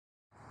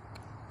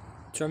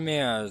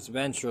Tremors,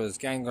 Ventures,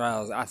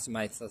 Gangrels,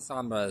 Assamites,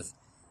 Asambras,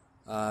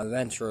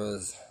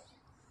 Ventures,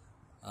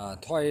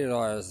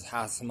 Toreadors,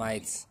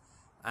 Assamites,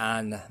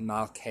 and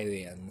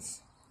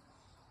Malkavians.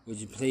 Would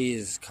you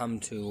please come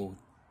to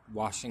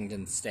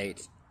Washington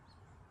State,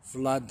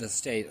 flood the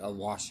state of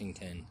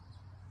Washington,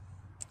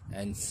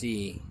 and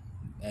see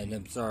and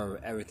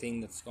observe everything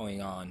that's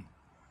going on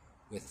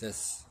with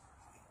this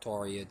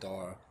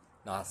Toreador,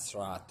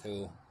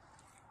 Nosferatu,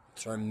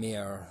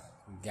 Tremere,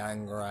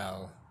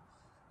 Gangrel,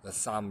 the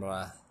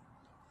Sambra,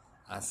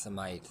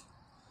 Assamite,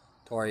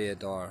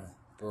 Toreador,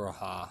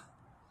 Bruja,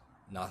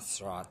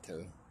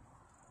 Nosferatu.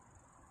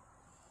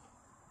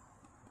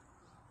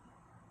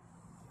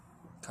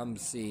 Come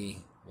see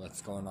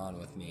what's going on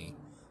with me.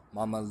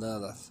 Mama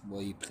Lilith,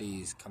 will you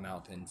please come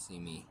out and see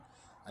me?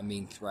 I'm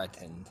being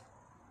threatened,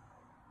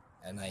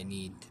 and I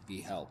need to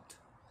be helped.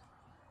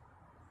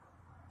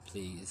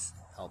 Please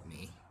help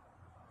me.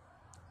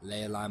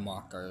 Leila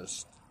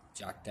Mockers,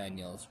 Jack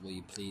Daniels, will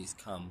you please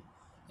come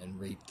and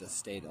rape the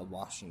state of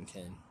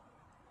Washington?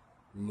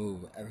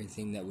 Remove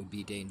everything that would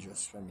be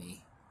dangerous for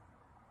me.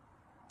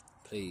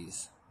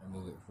 Please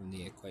remove it from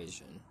the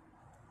equation.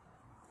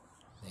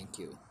 Thank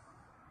you.